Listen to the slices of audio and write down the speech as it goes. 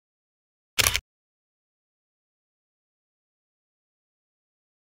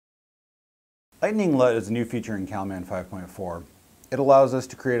Lightning LUT is a new feature in CalMAN 5.4. It allows us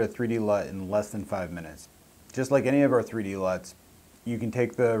to create a 3D LUT in less than 5 minutes. Just like any of our 3D LUTs, you can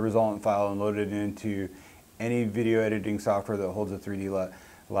take the resultant file and load it into any video editing software that holds a 3D LUT,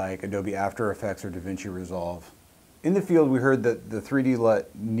 like Adobe After Effects or DaVinci Resolve. In the field, we heard that the 3D LUT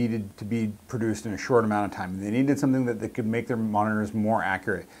needed to be produced in a short amount of time. They needed something that could make their monitors more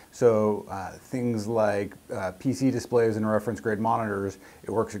accurate. So things like PC displays and reference grade monitors,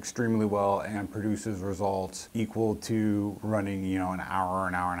 it works extremely well and produces results equal to running, an hour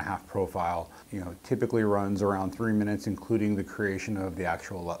and a half profile. Typically runs around 3 minutes, including the creation of the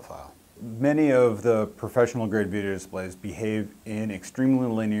actual LUT file. Many of the professional grade video displays behave in extremely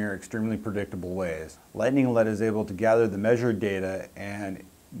linear, extremely predictable ways. Lightning LUT is able to gather the measured data and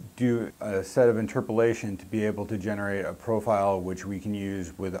do a set of interpolation to be able to generate a profile which we can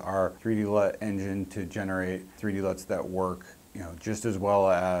use with our 3D LUT engine to generate 3D LUTs that work just as well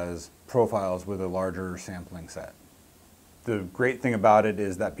as profiles with a larger sampling set. The great thing about it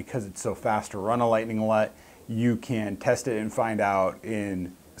is that because it's so fast to run a Lightning LUT, you can test it and find out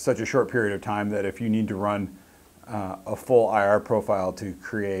in such a short period of time that if you need to run a full IR profile to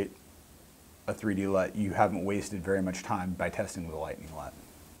create a 3D LUT, you haven't wasted very much time by testing with a Lightning LUT.